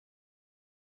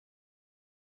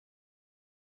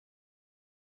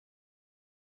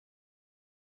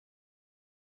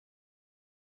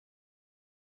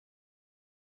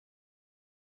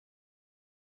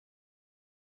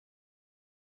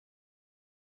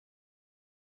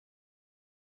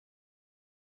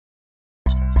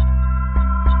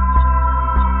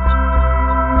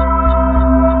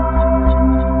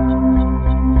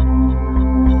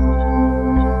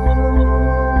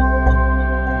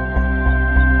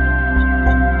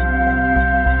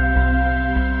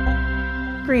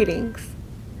Greetings.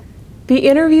 The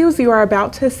interviews you are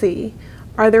about to see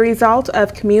are the result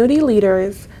of community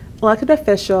leaders, elected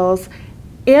officials,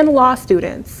 and law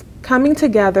students coming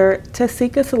together to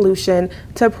seek a solution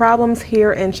to problems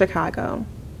here in Chicago.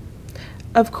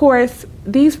 Of course,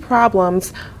 these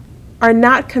problems are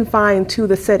not confined to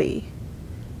the city.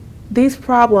 These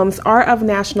problems are of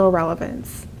national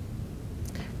relevance.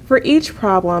 For each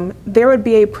problem, there would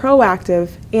be a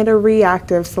proactive and a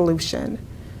reactive solution.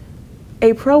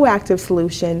 A proactive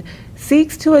solution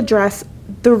seeks to address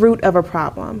the root of a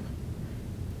problem.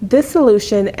 This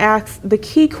solution asks the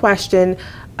key question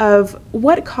of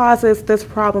what causes this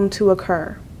problem to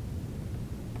occur,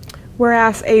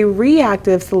 whereas a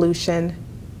reactive solution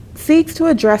seeks to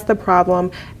address the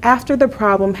problem after the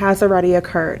problem has already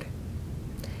occurred.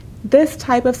 This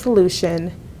type of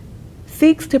solution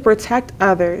seeks to protect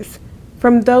others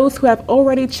from those who have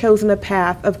already chosen a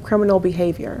path of criminal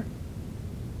behavior.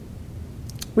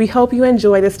 We hope you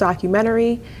enjoy this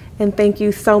documentary, and thank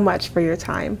you so much for your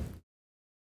time.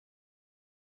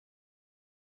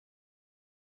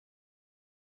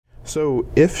 So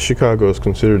if Chicago is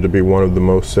considered to be one of the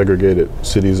most segregated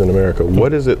cities in America,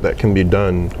 what is it that can be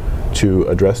done to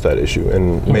address that issue?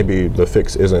 And maybe the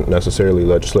fix isn't necessarily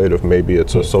legislative, maybe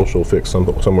it's a social fix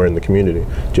somewhere in the community.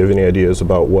 Do you have any ideas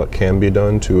about what can be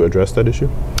done to address that issue?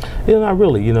 Yeah, not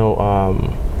really. You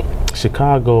know,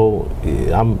 Chicago,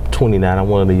 I'm 29, I'm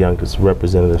one of the youngest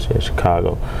representatives here in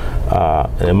Chicago.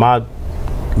 And in my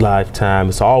lifetime,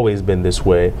 it's always been this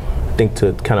way. I think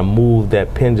to kind of move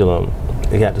that pendulum,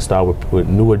 they have to start with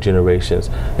newer generations,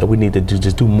 and we need to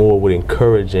just do more with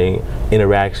encouraging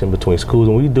interaction between schools.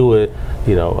 And we do it,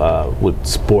 you know, with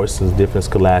sports and different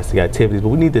scholastic activities, but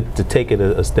we need to take it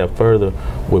a step further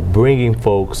with bringing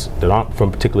folks that aren't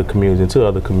from particular communities into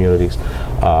other communities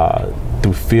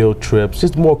through field trips,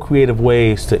 just more creative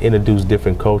ways to introduce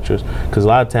different cultures. Because a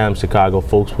lot of times Chicago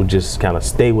folks will just kind of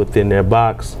stay within their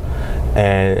box,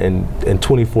 and in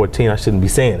 2014, I shouldn't be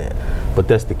saying that, but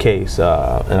that's the case.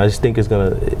 And I just think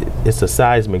it's a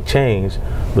seismic change,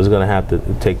 but it's gonna have to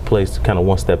take place kind of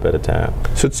one step at a time.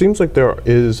 So it seems like there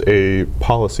is a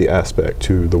policy aspect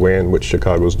to the way in which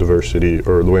Chicago's diversity,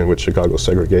 or the way in which Chicago's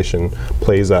segregation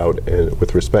plays out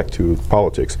with respect to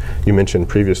politics. You mentioned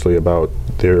previously about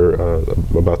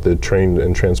the train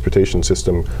and transportation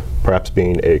system perhaps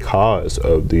being a cause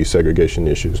of the segregation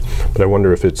issues, but I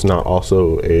wonder if it's not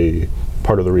also a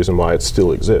part of the reason why it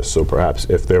still exists. So perhaps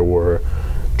if there were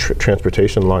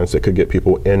transportation lines that could get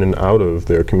people in and out of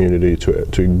their community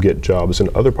to get jobs in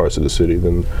other parts of the city,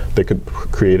 then they could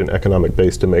create an economic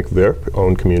base to make their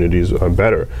own communities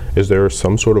better. Is there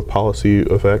some sort of policy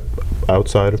effect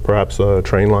outside of perhaps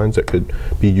train lines that could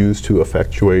be used to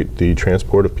effectuate the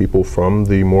transport of people from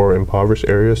the more impoverished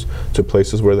areas to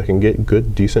places where they can get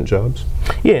good, decent jobs?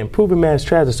 Yeah, improving mass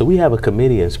transit. So we have a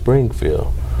committee in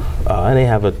Springfield, and they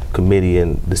have a committee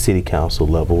in the city council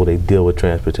level where they deal with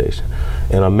transportation.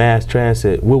 And on mass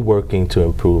transit, we're working to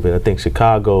improve it. I think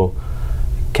Chicago,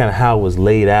 kind of how it was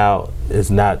laid out,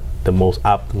 is not the most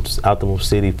optimal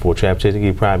city for transportation. To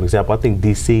give you a prime example, I think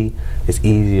DC is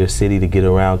easier city to get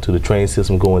around to. The train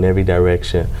system go in every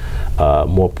direction,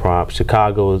 more prompt.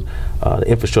 Chicago's the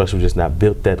infrastructure was just not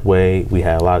built that way. We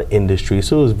had a lot of industry,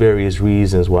 so there's various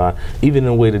reasons why. Even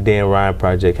the way the Dan Ryan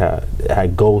project how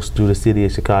it goes through the city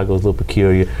of Chicago is a little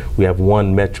peculiar. We have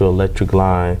one metro electric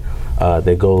line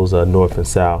that goes north and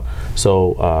south.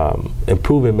 So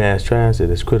improving mass transit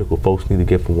is critical. Folks need to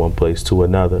get from one place to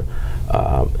another,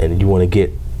 and you want to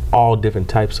get all different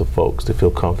types of folks to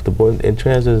feel comfortable. And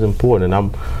transit is important, and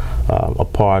I'm a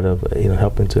part of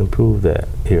helping to improve that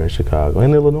here in Chicago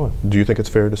and Illinois. Do you think it's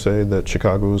fair to say that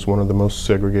Chicago is one of the most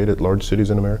segregated large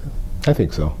cities in America? I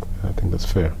think so. I think that's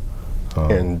fair.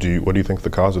 And what do you think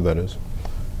the cause of that is?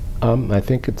 I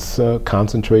think it's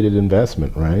concentrated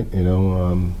investment, right?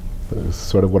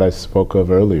 Sort of what I spoke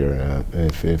of earlier.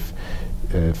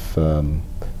 If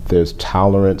there's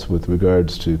tolerance with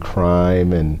regards to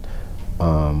crime and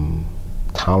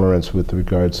tolerance with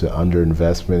regards to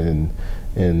underinvestment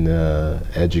in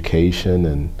education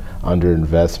and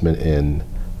underinvestment in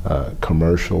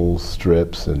commercial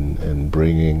strips and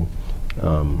bringing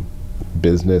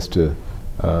business to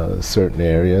certain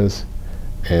areas,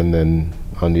 and then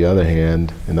on the other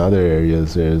hand, in other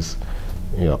areas there's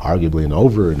arguably an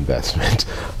overinvestment,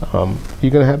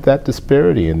 you're going to have that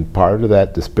disparity, and part of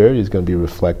that disparity is going to be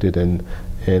reflected in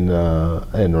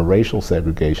a racial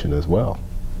segregation as well.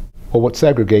 Well, what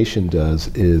segregation does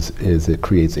is it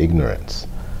creates ignorance,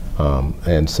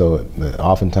 and so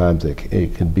oftentimes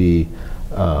it can be,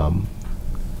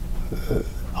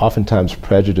 oftentimes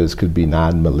prejudice could be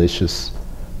non-malicious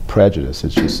prejudice.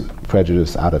 It's just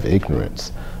prejudice out of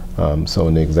ignorance. So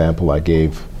in the example I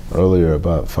gave earlier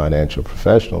about financial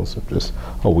professionals, just,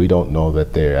 oh, we don't know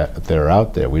that they're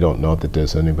out there. We don't know that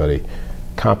there's anybody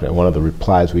competent. One of the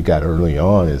replies we got early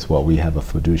on is, well, we have a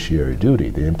fiduciary duty.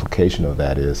 The implication of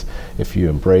that is if you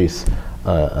embrace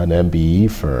an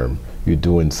MBE firm, you're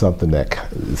doing something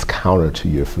that is counter to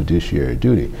your fiduciary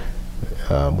duty,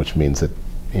 which means that,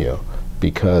 you know,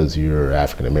 because you're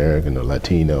African American or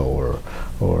Latino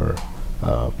or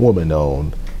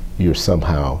woman-owned, you're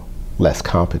somehow less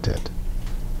competent.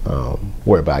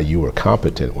 Whereby you were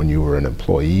competent when you were an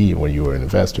employee, when you were an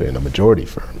investor in a majority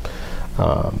firm.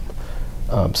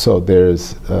 So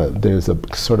there's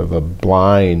a sort of a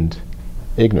blind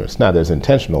ignorance. Now there's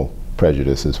intentional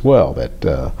prejudice as well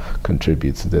that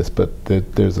contributes to this, but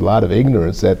there's a lot of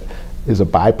ignorance that is a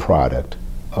byproduct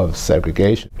of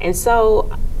segregation. And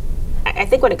so I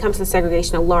think when it comes to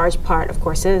segregation, a large part, of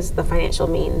course, is the financial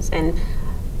means. And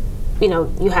you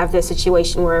know, you have this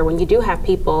situation where when you do have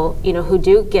people, you know, who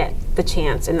do get the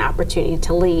chance and the opportunity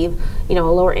to leave, you know,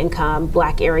 a lower income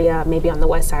Black area, maybe on the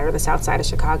west side or the south side of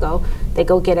Chicago, they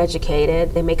go get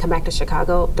educated, they may come back to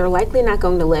Chicago, they're likely not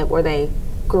going to live where they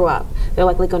grew up. They're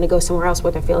likely going to go somewhere else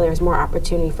where they feel there's more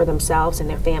opportunity for themselves and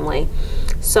their family.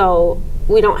 So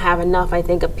we don't have enough, I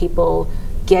think, of people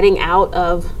getting out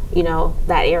of, you know,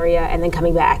 that area and then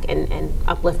coming back and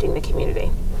uplifting the community.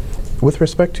 With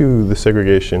respect to the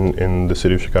segregation in the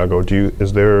city of Chicago,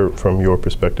 is there, from your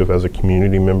perspective as a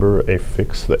community member, a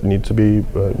fix that needs to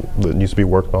be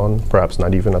worked on? Perhaps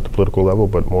not even at the political level,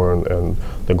 but more in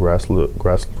the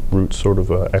grassroots sort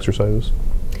of exercises.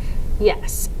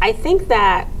 Yes, I think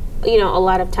that, you know, a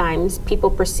lot of times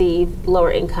people perceive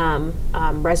lower income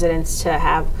residents to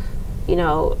have, you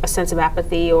know, a sense of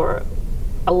apathy or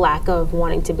a lack of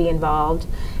wanting to be involved,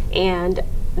 and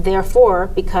therefore,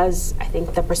 because I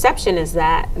think the perception is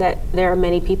that there are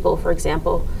many people, for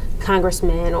example,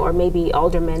 congressmen or maybe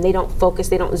aldermen, they don't focus,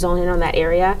 they don't zone in on that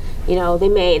area. You know,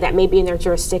 that may be in their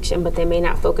jurisdiction, but they may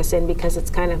not focus in because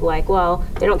it's kind of like, well,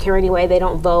 they don't care anyway, they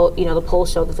don't vote, you know, the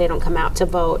polls show that they don't come out to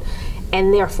vote.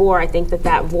 And therefore, I think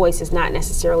that voice is not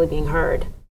necessarily being heard.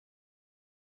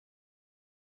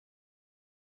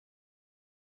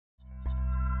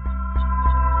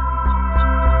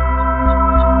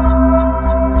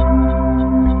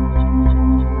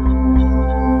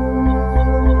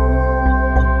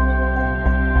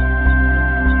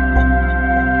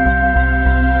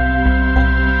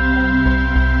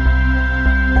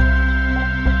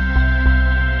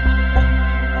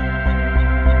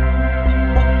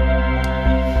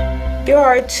 There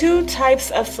are two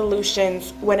types of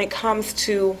solutions when it comes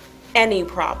to any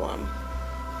problem: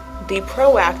 the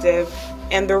proactive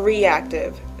and the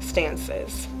reactive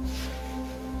stances.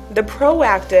 The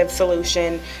proactive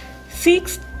solution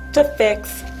seeks to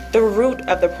fix the root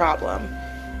of the problem.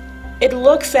 It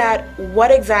looks at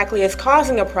what exactly is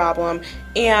causing a problem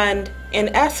and, in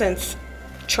essence,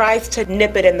 tries to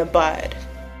nip it in the bud.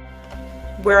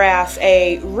 Whereas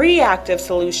a reactive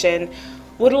solution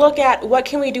would look at what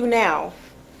can we do now.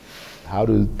 How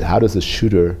does a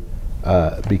shooter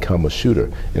become a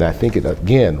shooter? And I think it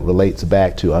again relates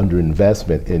back to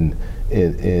underinvestment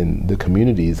in the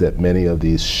communities that many of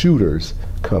these shooters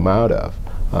come out of.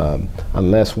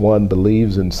 Unless one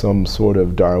believes in some sort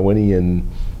of Darwinian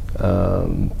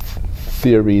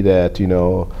theory that, you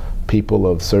know, people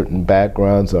of certain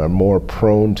backgrounds are more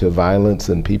prone to violence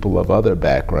than people of other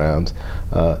backgrounds,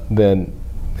 then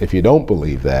if you don't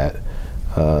believe that,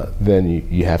 then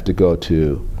you have to go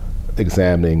to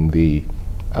examining the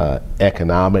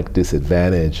economic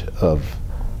disadvantage of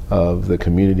the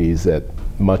communities that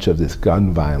much of this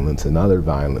gun violence and other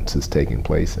violence is taking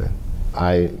place in.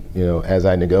 As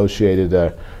I negotiated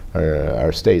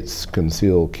our state's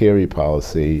concealed carry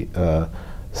policy,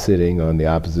 sitting on the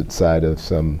opposite side of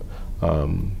some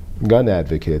gun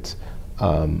advocates,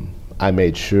 I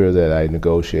made sure that I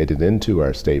negotiated into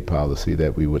our state policy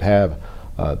that we would have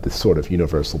the sort of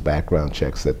universal background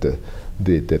checks that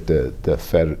the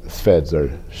feds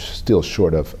are still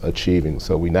short of achieving.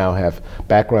 So we now have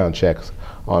background checks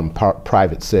on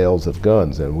private sales of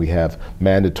guns, and we have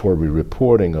mandatory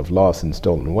reporting of lost and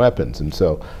stolen weapons. And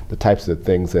so the types of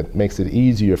things that makes it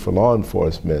easier for law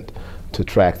enforcement to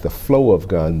track the flow of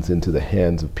guns into the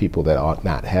hands of people that ought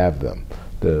not have them,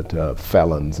 the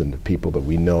felons and the people that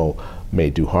we know may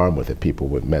do harm with it, people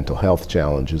with mental health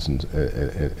challenges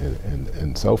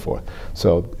and so forth.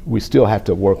 So we still have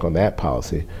to work on that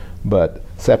policy, but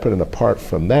separate and apart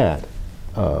from that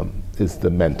is the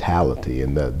mentality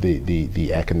and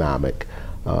the economic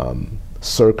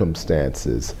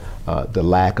circumstances, the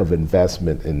lack of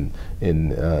investment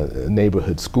in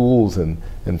neighborhood schools and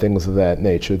things of that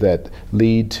nature that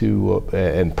lead to,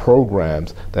 and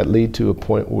programs that lead to a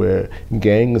point where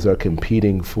gangs are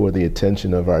competing for the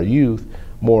attention of our youth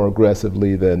more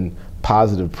aggressively than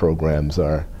positive programs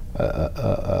are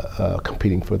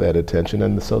competing for that attention.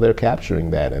 And so they're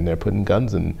capturing that, and they're putting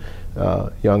guns in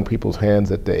young people's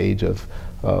hands at the age of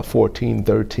 14,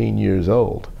 13 years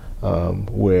old,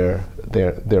 where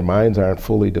their minds aren't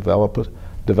fully developed,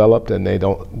 and they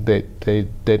don't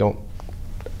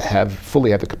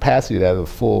fully have the capacity to have a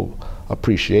full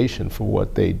appreciation for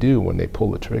what they do when they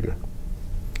pull the trigger.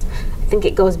 I think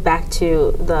it goes back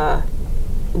to the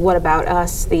 "what about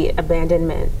us," the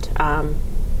abandonment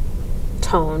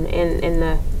tone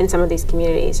in some of these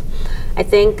communities. I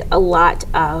think a lot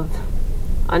of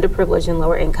underprivileged and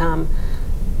lower income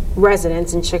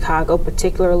residents in Chicago,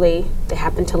 particularly, they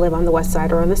happen to live on the west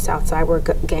side or on the south side where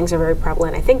gangs are very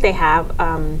prevalent. I think they have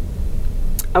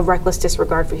a reckless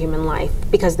disregard for human life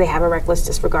because they have a reckless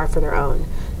disregard for their own.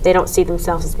 They don't see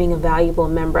themselves as being a valuable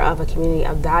member of a community,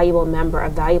 a valuable member, a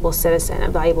valuable citizen, a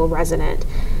valuable resident.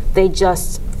 They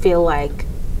just feel like,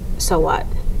 so what?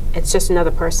 It's just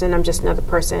another person. I'm just another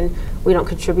person. We don't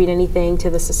contribute anything to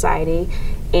the society.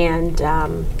 And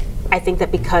I think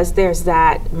that because there's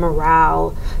that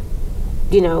morale,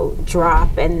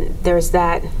 drop, and there's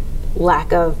that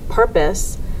lack of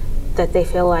purpose, that they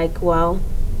feel like, well,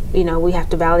 we have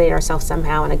to validate ourselves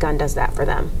somehow, and a gun does that for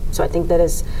them. So I think that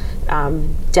is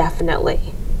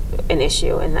definitely an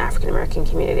issue in the African American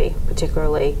community,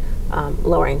 particularly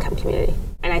lower income community.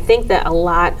 And I think that a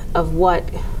lot of what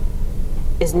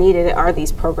is needed are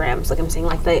these programs, like I'm saying,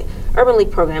 like the Urban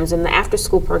League programs and the after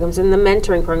school programs and the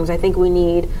mentoring programs. I think we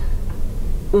need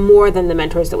more than the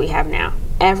mentors that we have now.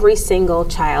 Every single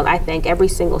child, I think every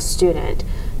single student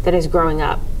that is growing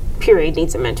up, period,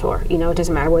 needs a mentor. It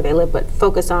doesn't matter where they live, but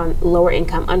focus on lower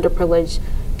income, underprivileged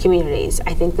communities.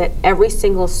 I think that every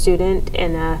single student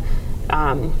in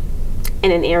an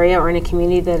area or in a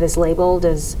community that is labeled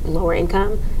as lower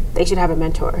income, they should have a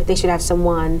mentor. They should have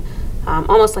someone,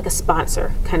 almost like a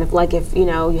sponsor, kind of like if you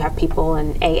have people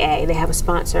in AA, they have a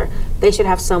sponsor. They should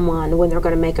have someone when they're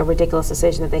going to make a ridiculous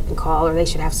decision that they can call, or they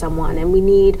should have someone. And we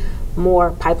need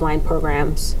more pipeline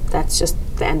programs. That's just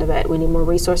the end of it. We need more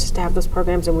resources to have those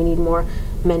programs, and we need more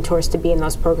mentors to be in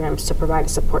those programs to provide a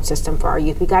support system for our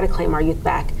youth. We got to claim our youth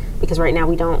back, because right now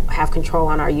we don't have control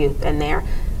on our youth, and they're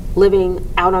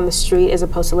living out on the street as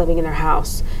opposed to living in their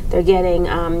house. They're getting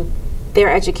their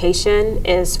education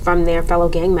is from their fellow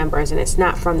gang members, and it's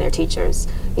not from their teachers.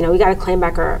 We got to claim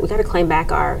back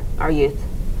our youth.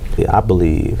 Yeah, I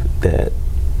believe that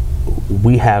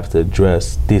we have to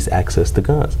address this access to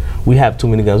guns. We have too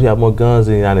many guns. We have more guns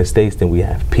in the United States than we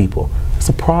have people. It's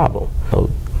a problem.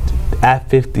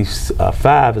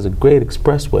 I-55 is a great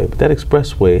expressway, but that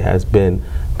expressway has been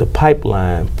the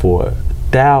pipeline for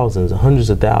thousands, hundreds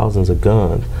of thousands of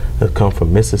guns that come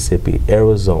from Mississippi,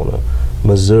 Arizona,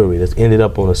 Missouri, that's ended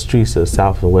up on the streets of the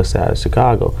south and west side of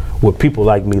Chicago, where people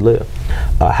like me live.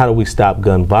 How do we stop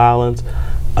gun violence?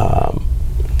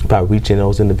 By reaching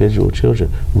those individual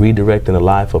children, redirecting the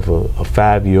life of a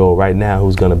 5-year-old right now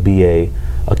who's going to be a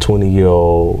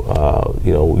 20-year-old,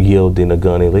 yielding a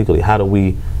gun illegally. How do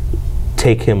we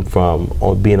take him from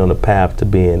being on the path to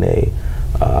being a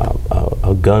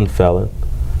gun felon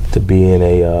to being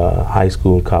a high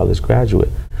school and college graduate?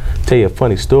 Tell you a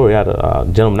funny story. I had a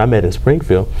gentleman I met in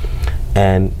Springfield,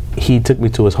 and he took me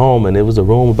to his home, and it was a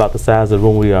room about the size of the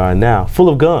room we are in now, full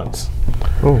of guns.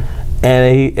 Oh.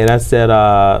 And I said,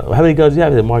 how many guns do you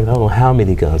have? He said, Mark, I don't know how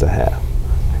many guns I have.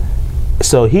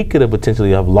 So he could have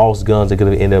potentially have lost guns that could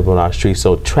have ended up on our streets.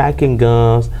 So tracking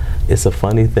guns, it's a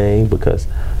funny thing because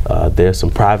there's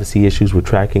some privacy issues with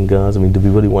tracking guns. I mean, do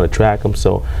we really want to track them?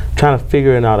 So trying to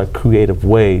figure out a creative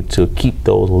way to keep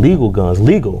those legal guns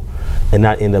legal and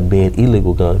not end up being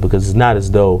illegal guns, because it's not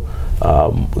as though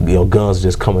guns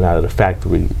just coming out of the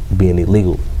factory being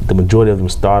illegal. The majority of them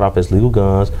start off as legal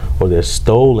guns, or they're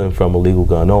stolen from a legal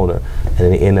gun owner, and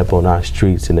then they end up on our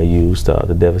streets and they're used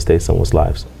to devastate someone's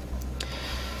lives.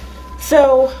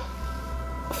 So,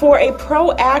 for a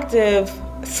proactive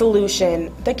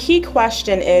solution, the key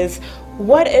question is,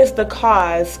 what is the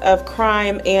cause of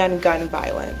crime and gun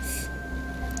violence?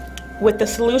 With the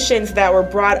solutions that were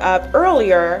brought up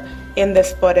earlier in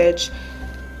this footage,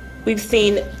 we've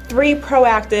seen 3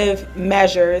 proactive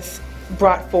measures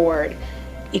brought forward: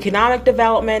 economic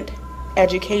development,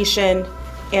 education,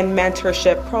 and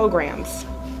mentorship programs.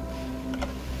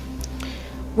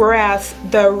 Whereas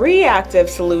the reactive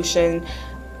solution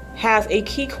has a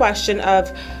key question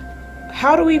of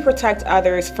How do we protect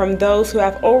others from those who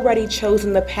have already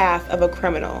chosen the path of a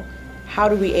criminal? How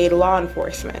do we aid law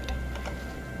enforcement?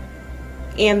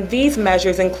 And these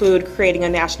measures include creating a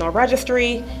national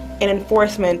registry and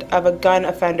enforcement of a gun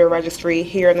offender registry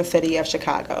here in the city of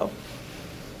Chicago.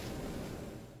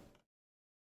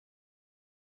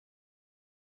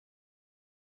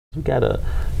 We got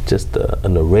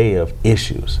an array of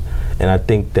issues, and I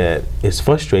think that it's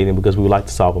frustrating because we would like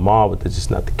to solve them all, but that's just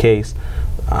not the case.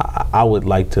 I would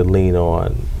like to lean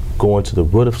on going to the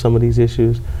root of some of these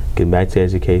issues, getting back to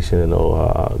education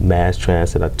and mass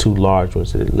transit are two large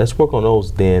ones. Let's work on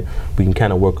those, then we can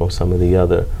kind of work on some of the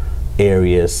other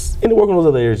areas, and work on those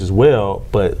other areas as well,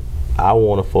 but I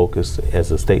want to focus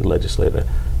as a state legislator,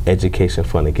 education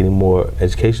funding, getting more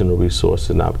educational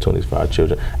resources and opportunities for our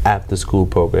children, after school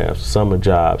programs, summer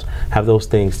jobs, have those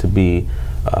things to be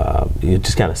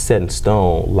just kind of set in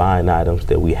stone line items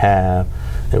that we have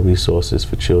and resources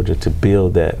for children to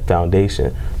build that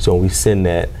foundation. So when we send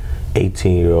that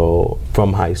 18-year-old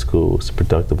from high school as a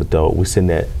productive adult, we send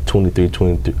that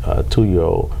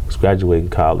 22-year-old who's graduating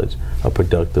college a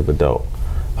productive adult.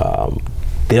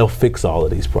 They'll fix all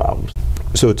of these problems.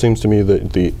 So it seems to me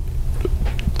that the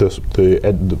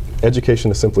education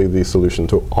is simply the solution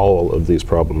to all of these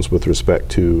problems with respect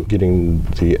to getting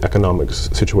the economic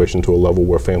situation to a level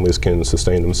where families can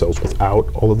sustain themselves without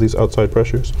all of these outside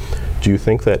pressures. Do you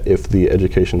think that if the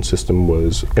education system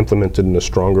was implemented in a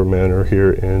stronger manner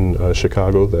here in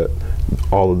Chicago, that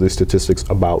all of these statistics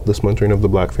about the splintering of the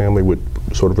black family would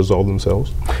sort of resolve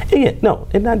themselves? Yeah, no,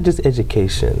 and not just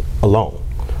education alone.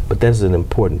 But that's an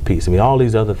important piece. I mean, all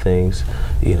these other things,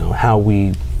 you know, how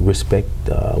we respect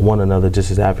one another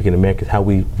just as African Americans, how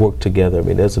we work together. I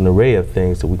mean, there's an array of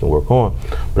things that we can work on.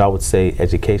 But I would say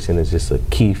education is just a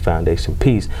key foundation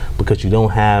piece because you don't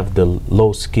have the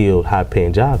low-skilled,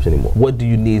 high-paying jobs anymore. What do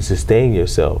you need to sustain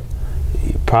yourself?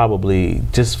 Probably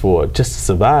just to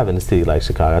survive in a city like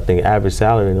Chicago. I think average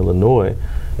salary in Illinois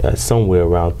somewhere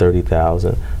around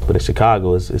 $30,000, but in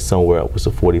Chicago it's somewhere upwards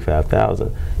of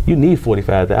 $45,000. You need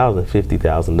 $45,000,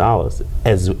 $50,000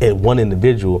 as one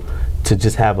individual to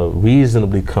just have a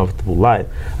reasonably comfortable life.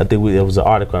 I think there was an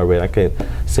article I read, I can't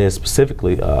say it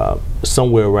specifically,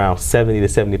 somewhere around $70,000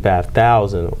 to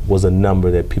 $75,000 was a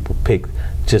number that people picked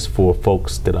just for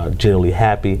folks that are generally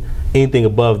happy. Anything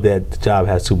above that, the job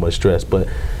has too much stress. But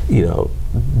you know,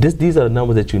 these are the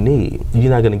numbers that you need. You're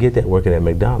not going to get that working at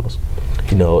McDonald's.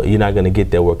 You know, you're not going to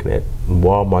get that working at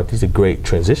Walmart. These are great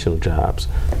transitional jobs,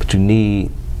 but you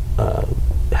need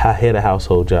head of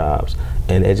household jobs,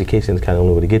 and education is kind of the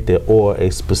only way to get there, or a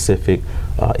specific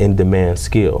in-demand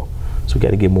skill. So we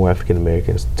got to get more African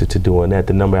Americans to doing that.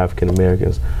 The number of African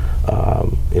Americans,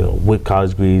 you know, with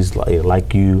college degrees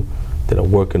like you that are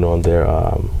working on their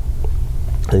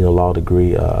law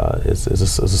degree is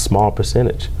a small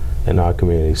percentage in our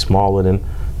community, smaller than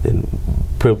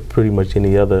pretty much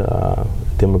any other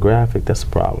demographic. That's a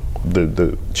problem.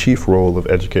 The chief role of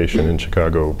education in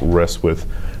Chicago rests with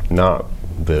not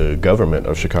the government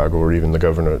of Chicago or even the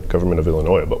government of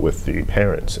Illinois, but with the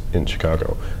parents in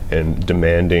Chicago and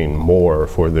demanding more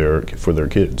for their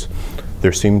kids.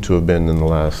 There seemed to have been in the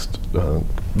last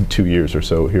 2 years or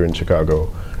so here in Chicago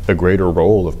a greater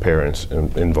role of parents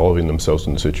involving themselves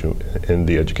in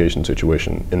the education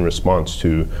situation in response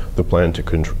to the plan to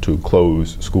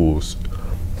close schools,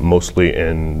 mostly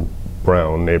in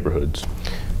brown neighborhoods.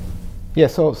 Yeah,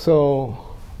 so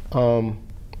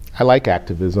I like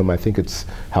activism. I think it's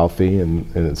healthy and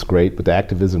it's great, but the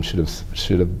activism should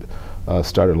have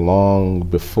started long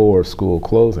before school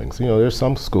closings. You know, there's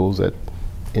some schools that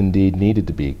indeed needed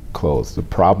to be closed. The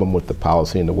problem with the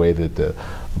policy and the way that the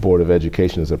Board of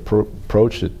Education has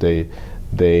approached it,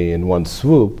 they in one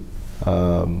swoop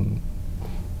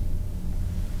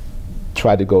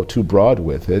tried to go too broad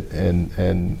with it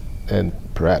and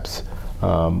perhaps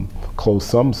close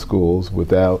some schools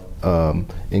without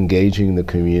engaging the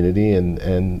community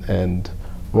and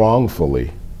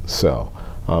wrongfully so.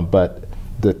 But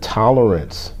the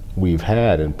tolerance we've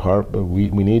had, in part, we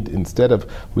need,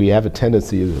 we have a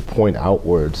tendency to point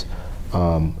outwards.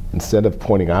 Instead of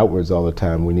pointing outwards all the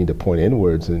time, we need to point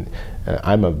inwards. And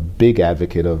I'm a big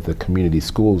advocate of the community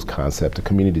schools concept. The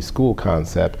community school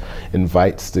concept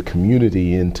invites the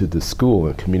community into the school,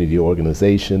 and community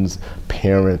organizations,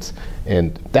 parents,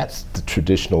 and that's the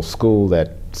traditional school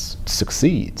that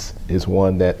succeeds, is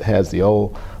one that has the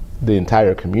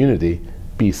entire community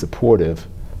be supportive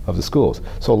of the schools.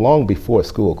 So long before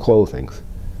school closings,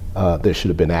 there should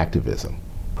have been activism.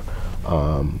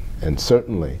 And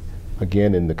certainly,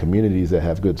 again, in the communities that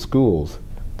have good schools,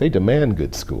 they demand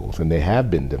good schools, and they have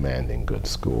been demanding good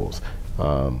schools.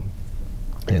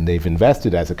 And they've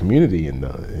invested as a community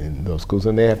in those schools,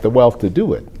 and they have the wealth to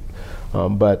do it.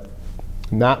 But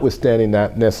notwithstanding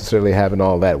not necessarily having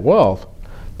all that wealth,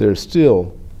 there's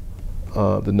still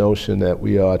the notion that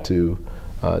we ought to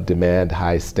demand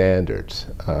high standards.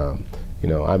 You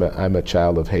know, I'm a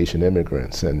child of Haitian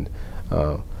immigrants, and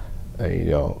you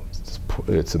know,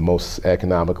 it's the most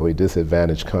economically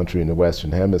disadvantaged country in the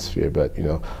Western Hemisphere. But you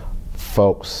know,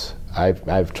 folks,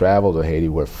 I've traveled to Haiti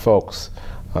where folks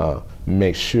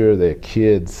make sure their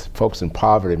kids, folks in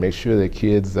poverty, make sure their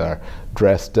kids are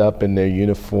dressed up in their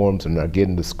uniforms and are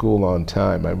getting to school on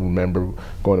time. I remember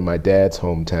going to my dad's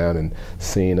hometown and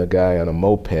seeing a guy on a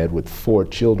moped with 4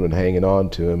 children hanging on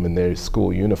to him in their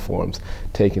school uniforms,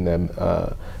 taking them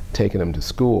to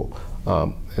school.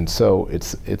 And so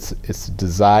it's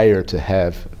desire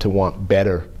to want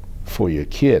better for your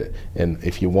kid. And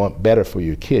if you want better for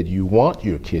your kid, you want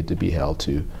your kid to be held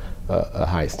to a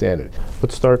high standard.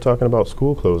 Let's start talking about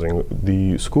school closing.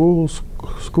 The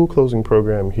school closing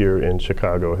program here in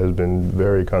Chicago has been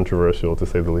very controversial, to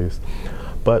say the least.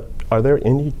 But are there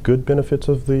any good benefits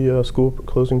of the school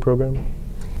closing program?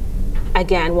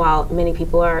 Again, while many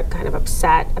people are kind of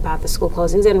upset about the school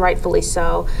closings, and rightfully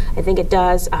so, I think it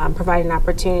does provide an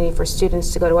opportunity for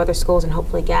students to go to other schools and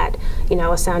hopefully get, you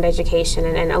know, a sound education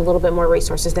and a little bit more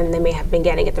resources than they may have been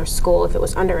getting at their school if it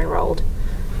was under-enrolled.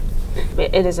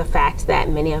 It is a fact that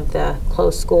many of the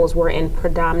closed schools were in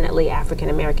predominantly African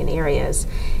American areas,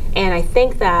 and I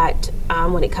think that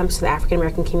when it comes to the African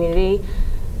American community,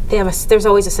 there's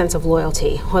always a sense of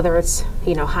loyalty, whether it's,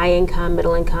 you know, high income,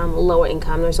 middle income, lower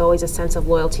income. There's always a sense of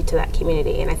loyalty to that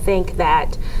community, and I think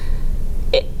that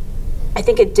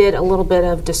it did a little bit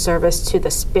of disservice to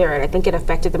the spirit. I think it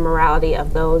affected the morality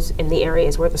of those in the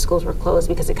areas where the schools were closed,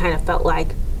 because it kind of felt like,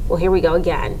 well, here we go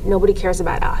again. Nobody cares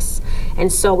about us.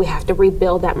 And so we have to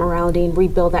rebuild that morality and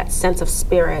rebuild that sense of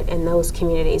spirit in those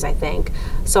communities, I think.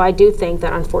 So I do think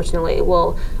that, unfortunately, it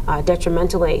will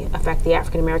detrimentally affect the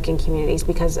African American communities,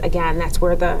 because, again, that's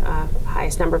where the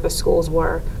highest number of the schools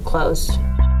were closed.